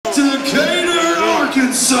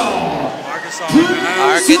Arkansas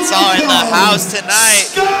in the house tonight.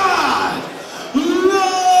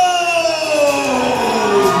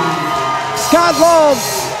 Scott Lome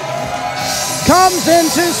comes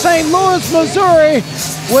into St. Louis, Missouri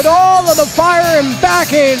with all of the fire and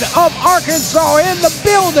backing of Arkansas in the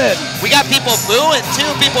building. We got people booing too,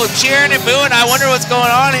 people cheering and booing. I wonder what's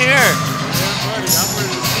going on here.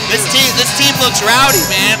 This team looks rowdy,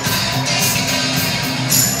 man.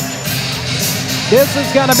 This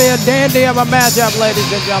is going to be a dandy of a matchup, ladies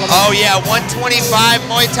and gentlemen. Oh yeah, 125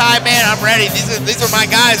 Muay Thai, man. I'm ready. These are my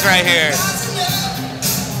guys right here.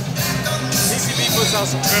 Puts out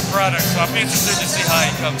some good products, so I'm interested to see how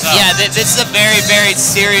he comes out. Yeah, this is a very, very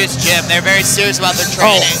serious gym. They're very serious about their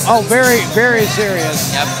training. Oh, very, very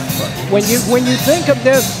serious. Yep. When you think of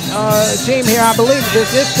this team here, I believe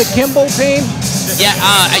is this the Kimball team? Yeah.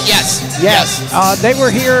 Yes. Yes. They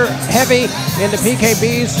were here heavy in the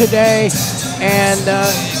PKBs today, and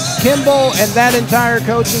Kimball and that entire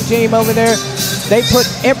coaching team over there, they put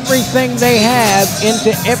everything they have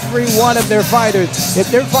into every one of their fighters.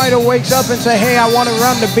 If their fighter wakes up and say, hey, I want to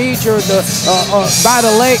run the beach or by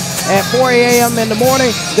the lake at 4 a.m. in the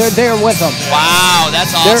morning, they're there with them. Wow,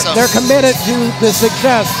 that's awesome. They're committed to the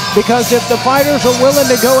success, because if the fighters are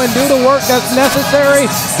willing to go and do the work that's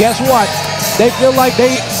necessary, guess what? They feel like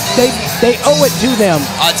they owe it to them.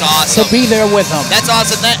 Oh, that's awesome. To be there with them. That's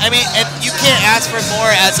awesome. I mean, and you can't ask for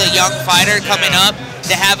more as a young fighter coming up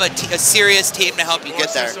to have a serious team to help you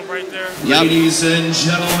get there. Right there. Yep. Ladies and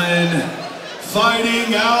gentlemen,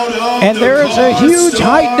 fighting out of and there is a huge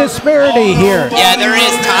height disparity here. Yeah, there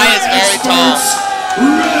is. Ty is very tall.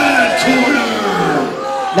 Red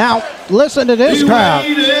corner. Now, listen to this crowd.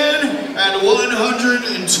 He weighed in at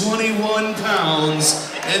 121 pounds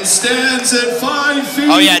and stands at 5 feet.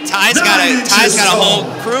 Oh yeah, Ty's got a whole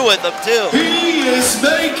crew with him too. He is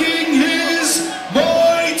making his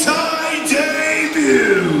Muay Thai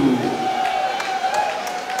debut.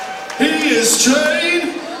 He is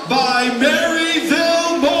trained by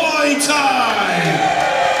Maryville Muay Thai.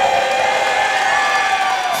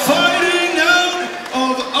 Fighting out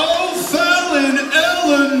of O'Fallon,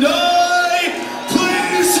 Illinois,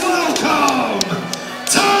 please welcome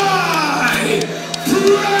Ty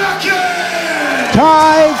Prakit.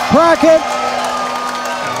 Ty Prakit,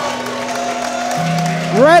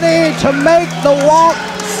 ready to make the walk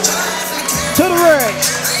to the ring,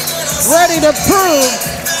 ready to prove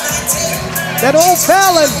that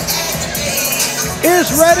O'Fallon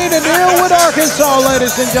is ready to deal with Arkansas,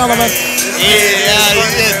 ladies and gentlemen. Yeah,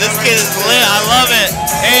 this kid is lit. I love it.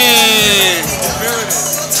 Hey,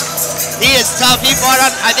 he is tough. He fought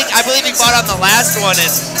on. I believe he fought on the last one,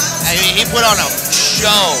 and I mean, he put on a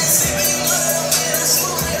show.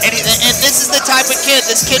 And this is the type of kid.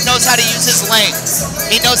 This kid knows how to use his length.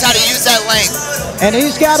 He knows how to use that length. And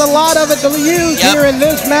he's got a lot of it to use here in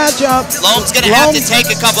this matchup. Lome's gonna have to take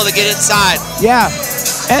a couple to get inside. Yeah,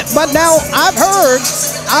 but now I've heard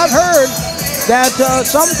that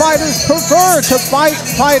some fighters prefer to fight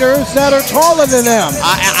fighters that are taller than them.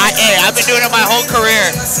 I've been doing it my whole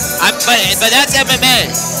career. But that's MMA.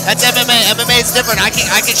 That's MMA. MMA is different. I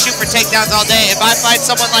can shoot for takedowns all day. If I fight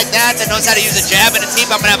someone like that knows how to use a jab in a team,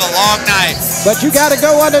 I'm gonna have a long night. But you got to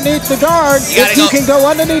go underneath the guard. If you can go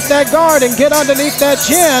underneath that guard and get underneath that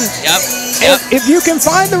chin. Yep. If you can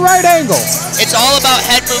find the right angle. It's all about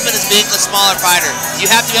head movement as being the smaller fighter. You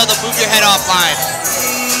have to be able to move your head offline.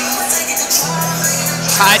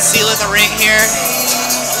 Ty's sealing the ring here.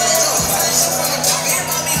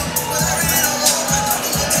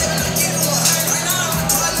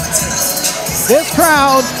 This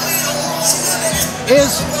crowd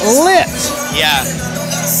is lit. Yeah.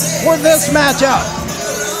 For this matchup.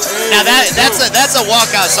 Now that's a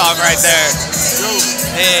walkout song right there.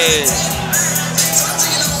 Hey.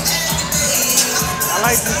 I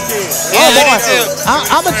like this kid. Yeah, oh boy. I do too.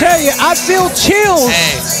 I'm gonna tell you, I feel chills.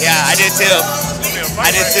 Hey, yeah, I do too.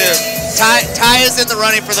 I do too. Ty is in the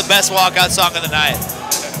running for the best walkout song of the night.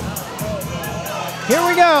 Here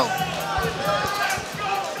we go.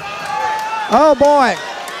 Oh boy.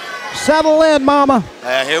 Settle in, mama.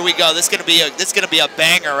 Here we go. This is gonna be a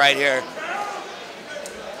banger right here.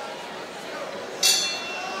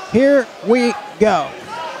 Here we go.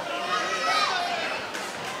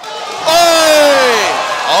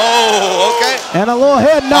 Oh, okay. And a little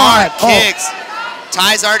head nod. Kicks.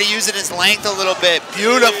 Ty's already using his length a little bit.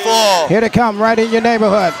 Beautiful. Here to come, right in your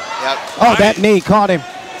neighborhood. Yep. Oh, that knee caught him.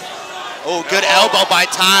 Oh, good elbow by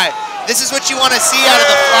Ty. This is what you want to see out of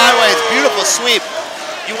the flyweights. Beautiful sweep.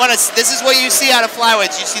 This is what you see out of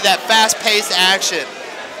flyweights. You see that fast-paced action.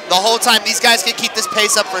 The whole time, these guys can keep this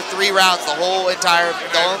pace up for 3 rounds, the whole entire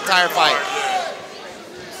fight.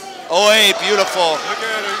 Oi, beautiful. Look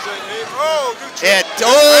at it. He's like, hey, oh, good check. Yeah,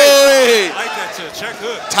 oi. I like that check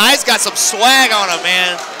hook. Ty's got some swag on him,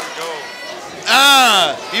 man. There we go.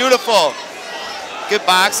 Ah, beautiful. Good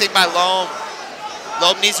boxing by Lome.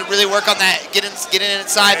 Lome needs to really work on that. Get in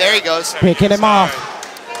inside. There he goes. Picking him off.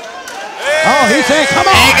 Hey. Oh, he said, come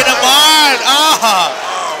on. Hanging him on. Oh,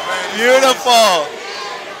 beautiful.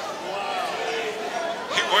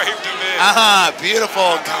 He waved him in.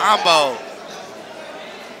 Beautiful combo.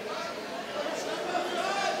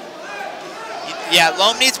 Yeah,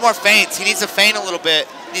 Lome needs more feints. He needs to feint a little bit.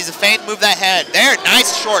 He needs to feint, move that head. There,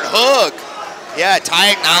 nice short hook. Yeah,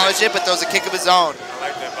 Ty acknowledged it, but throws a kick of his own. I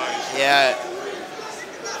like that body shot. Yeah.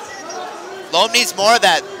 Lome needs more of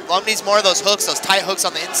that. Lome needs more of those hooks, those tight hooks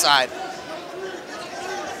on the inside.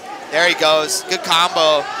 There he goes. Good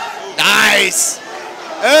combo. Nice.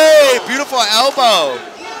 Hey, beautiful elbow.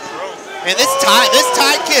 Man, this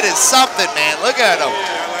Ty kid is something, man. Look at him.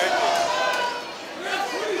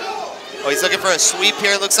 Oh, he's looking for a sweep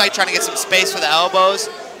here. Looks like trying to get some space for the elbows.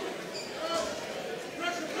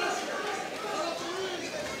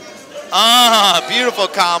 Beautiful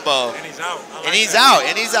combo. And he's out. And he's out.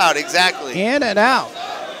 And he's out. Exactly. In and out.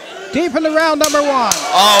 Deep in the round number 1.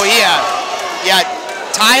 Oh, yeah. Yeah.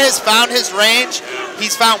 Ty has found his range.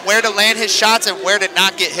 He's found where to land his shots and where to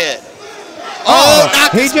not get hit. Oh,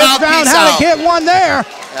 knocked he his just found mouthpiece how out. to get one there.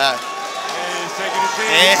 Yeah. He's taking his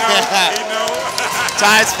chance. He knows.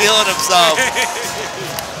 Ty's feeling himself. I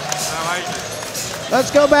like it. Let's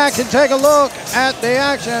go back and take a look at the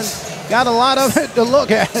action. Got a lot of it to look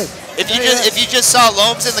at. If you just saw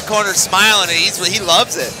Lome's in the corner smiling, and he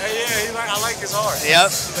loves it. Hey, yeah, I like his heart. Yep.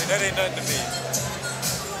 He's like, that ain't nothing to me.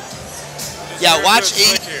 Just Yeah,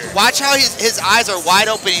 very watch how his eyes are wide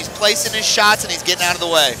open. He's placing his shots and he's getting out of the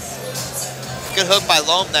way. Good hook by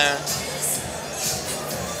Lome there.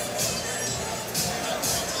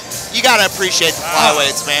 You gotta appreciate the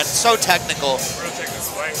flyweights, man. So technical. Real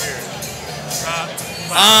technical right here.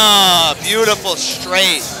 Beautiful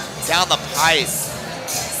straight down the pipe.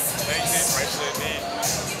 Right to the knee.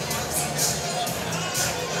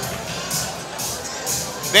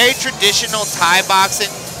 Very traditional Thai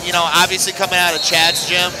boxing. You know, obviously coming out of Chad's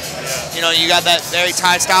gym. Yeah. You know, you got that very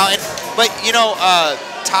Thai style. But you know,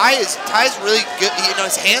 Ty is really good. You know,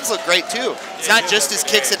 his hands look great too. It's not just his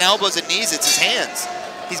kicks and elbows and knees, it's his hands.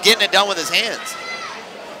 He's getting it done with his hands.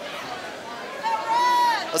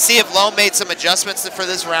 Let's see if Lome made some adjustments for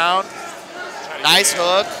this round. Nice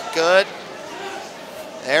hook, good.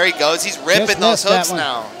 There he goes. He's ripping those hooks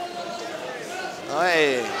now.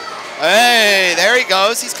 Hey, there he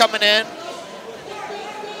goes. He's coming in.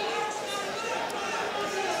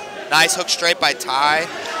 Nice hook straight by Ty.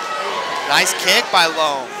 Nice kick by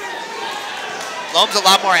Lome. Lome's a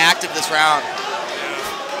lot more active this round.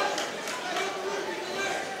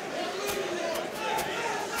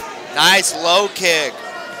 Nice low kick.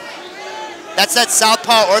 That's that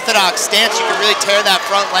southpaw orthodox stance. You can really tear that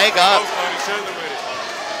front leg up.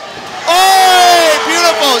 Oh,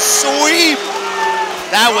 beautiful sweep.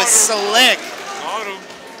 That was slick.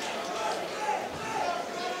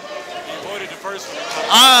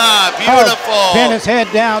 Beautiful. Pin his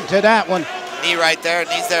head down to that one. Knee right there.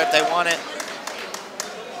 Knee's there if they want it.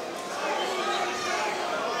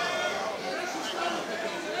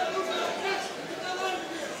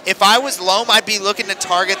 If I was Lome, I'd be looking to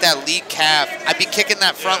target that lead calf. I'd be kicking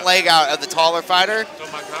that front leg out of the taller fighter.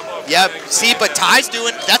 Yep. See, but Ty's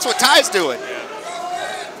doing, that's what Ty's doing.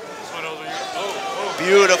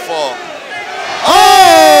 Beautiful.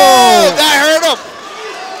 Oh, that hurt him.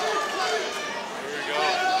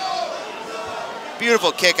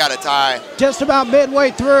 Beautiful kick out of Ty. Just about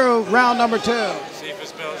midway through round number 2. See if it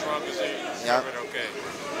spells wrong, because he's okay.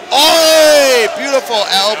 Oh, beautiful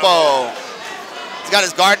elbow. He's got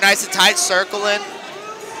his guard nice and tight, circling. He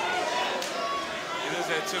does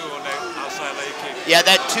that too on that outside leg kick. Yeah,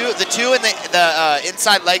 the two and the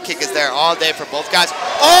inside leg kick is there all day for both guys.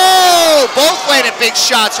 Oh, both landed big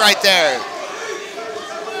shots right there.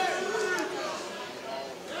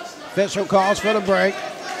 Official calls for the break.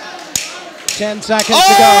 10 seconds to go.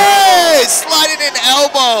 Oh, sliding in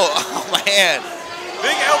elbow. Oh man.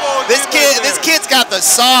 Big elbow. This kid's got the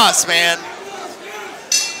sauce, man.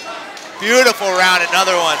 Beautiful round,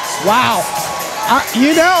 another one. Wow.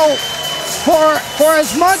 You know, for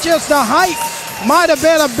as much as the height might have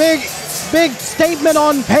been a big statement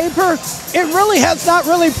on paper, it really has not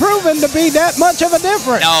really proven to be that much of a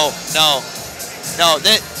difference. No.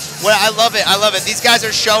 Well, I love it. These guys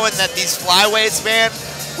are showing that these flyweights, man,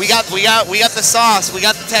 we got the sauce. We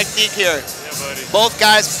got the technique here. Yeah, buddy. Both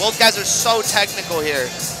guys are so technical here.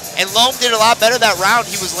 And Lome did a lot better that round.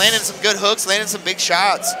 He was landing some good hooks, landing some big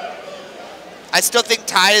shots. I still think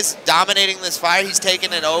Ty is dominating this fight. He's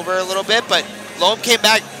taking it over a little bit, but Lome came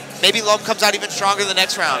back. Maybe Lome comes out even stronger the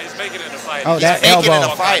next round. He's making it in a fight. Oh, that elbow. He's making it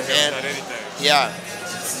in a fight, man. Yeah.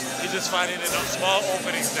 He's just finding in those small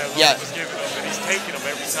openings that Lome was giving him, and he's taking them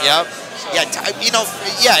every time. Yep. So. Yeah, you know,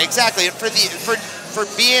 yeah, exactly. And for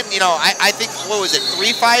being, you know, I think, what was it,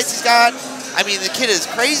 3 fights he's got? I mean, the kid is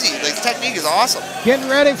crazy. Like, his technique is awesome. Getting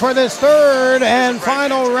ready for this third and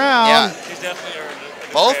final round. Yeah. He's definitely earned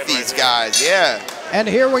it. Both these guys, yeah. And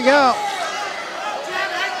here we go.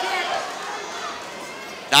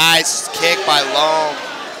 Nice kick by Lome.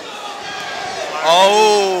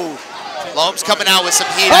 Oh, Lome's coming out with some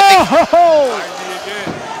heat. I think. Oh!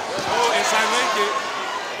 Inside leg kick.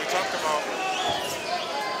 We talked about.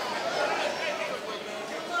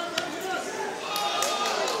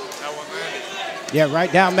 That one landed. Yeah,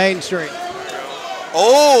 right down Main Street.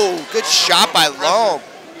 Oh, good shot by Lome.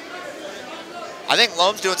 I think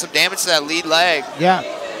Lome's doing some damage to that lead leg. Yeah.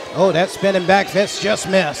 Oh, that spinning back fist just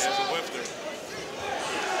missed.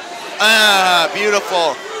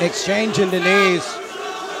 Beautiful. Exchanging the knees.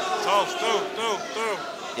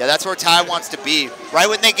 Yeah, that's where Ty wants to be. Right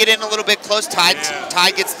when they get in a little bit close, Ty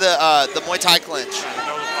gets the Muay Thai clinch.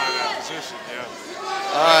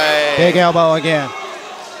 All right. Big elbow again.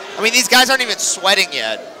 I mean, these guys aren't even sweating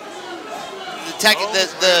yet.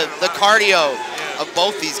 The cardio of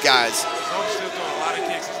both these guys.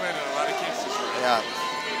 Yeah.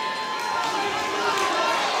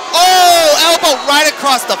 Oh, elbow right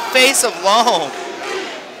across the face of Lome.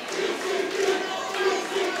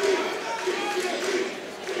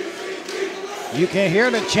 You can hear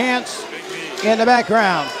the chants in the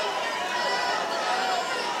background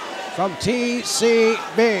from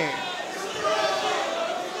TCB.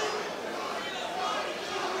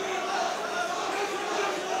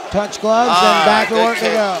 Touch gloves and back to work to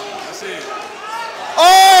go.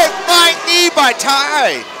 Oh, fine knee by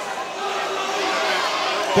Ty.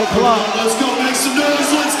 Big club. Let's go, make some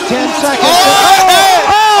noise. Let's go. 10 seconds.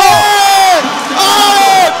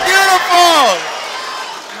 Oh, beautiful.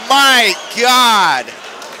 My God.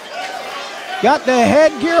 Got the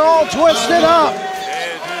headgear all twisted up.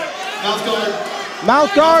 Mouth guard.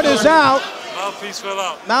 Mouth guard is out. Mouthpiece fell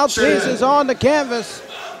out. Mouthpiece is on the canvas.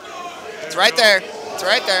 It's right there. It's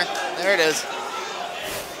right there. There it is.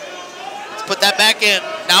 Let's put that back in.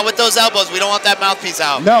 Not with those elbows. We don't want that mouthpiece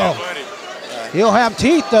out. No. He'll have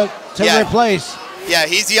teeth to replace. Yeah,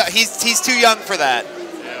 he's too young for that.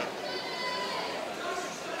 Yeah.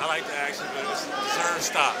 I like the action, but it's deserved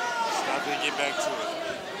stop. Stop and get back to it.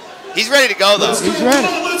 He's ready to go, though. He's ready.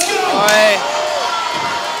 Let's go. All right.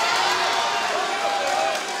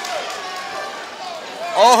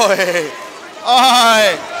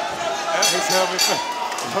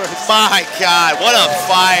 My God, what a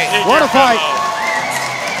fight. What a fight.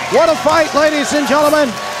 What a fight, ladies and gentlemen.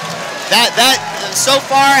 That so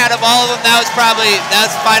far, out of all of them, that's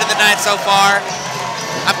fight of the night so far.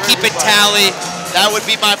 I'm keeping tally. That would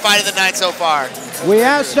be my fight of the night so far. We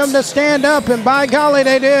asked them to stand up, and by golly,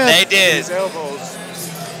 they did. They did. His elbows.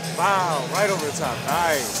 Wow, right over the top.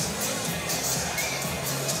 Nice.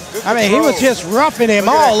 Good I mean, he was just roughing him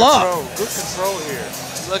all up. Good control here.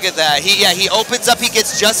 Look at that. He opens up. He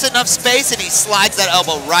gets just enough space, and he slides that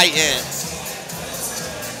elbow right in.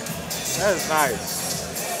 That is nice.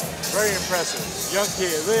 Very impressive. Young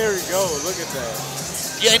kid. There we go. Look at that.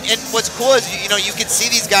 Yeah, and what's cool is you can see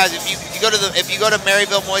these guys. If you go to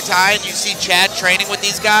Maryville Muay Thai and you see Chad training with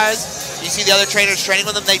these guys, you see the other trainers training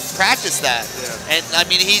with them. They practice that, and I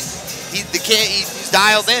mean he's the kid. He's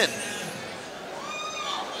dialed in.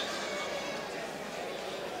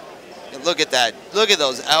 And look at that. Look at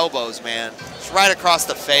those elbows, man. It's right across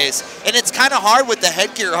the face, and it's kind of hard with the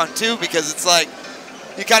headgear on too because it's like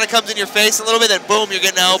he kind of comes in your face a little bit, and boom, you're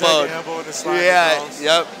getting elbowed. Yeah.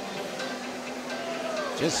 Yep.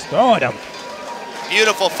 Just throwing him.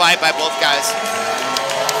 Beautiful fight by both guys.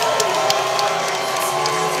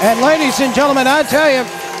 And ladies and gentlemen, I tell you,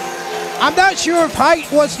 I'm not sure if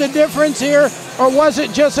height was the difference here, or was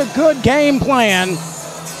it just a good game plan?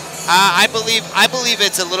 I believe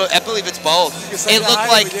it's a little. I believe it's both. It looked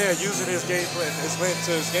like using his game plan. It's went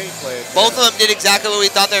to his game plan. Both of them did exactly what we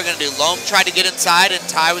thought they were going to do. Lome tried to get inside, and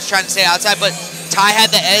Ty was trying to stay outside. But Ty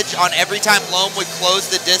had the edge on every time Lome would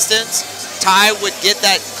close the distance. Ty would get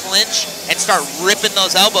that clinch and start ripping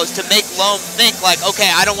those elbows to make Lome think like, okay,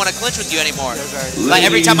 I don't want to clinch with you anymore. Like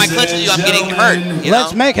every time I clinch with you, I'm getting hurt.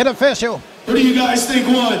 Let's make it official. Who do you guys think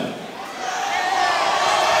won?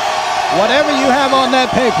 Whatever you have on that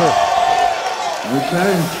paper.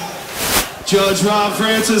 Okay. Judge Rob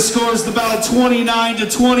Francis scores the bout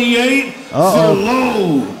 29-28 for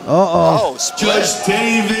Lome. Oh, split. Judge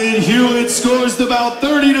David Hewitt scores the bout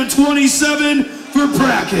 30-27 for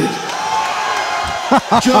Prakit.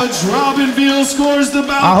 Judge Robin Veal scores the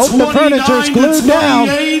bout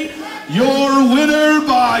 29-28. Your winner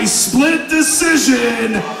by split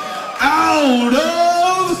decision out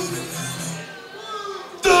of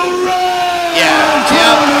the red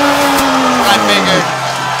corner. I figured.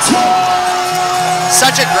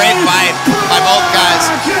 Such a great fight by both guys.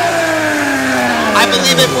 I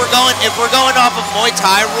believe if we're going off of Muay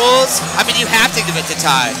Thai rules, I mean you have to give it to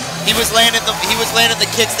Thai. He was landing the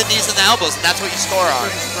kicks, the knees, and the elbows, and that's what you score on.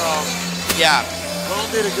 Yeah. Lome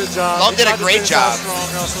did a good job. Lome did a great job.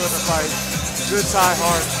 Strong also in the fight. Good Thai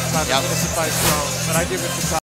heart. Trying to finish the fight strong. But I give it to Thai.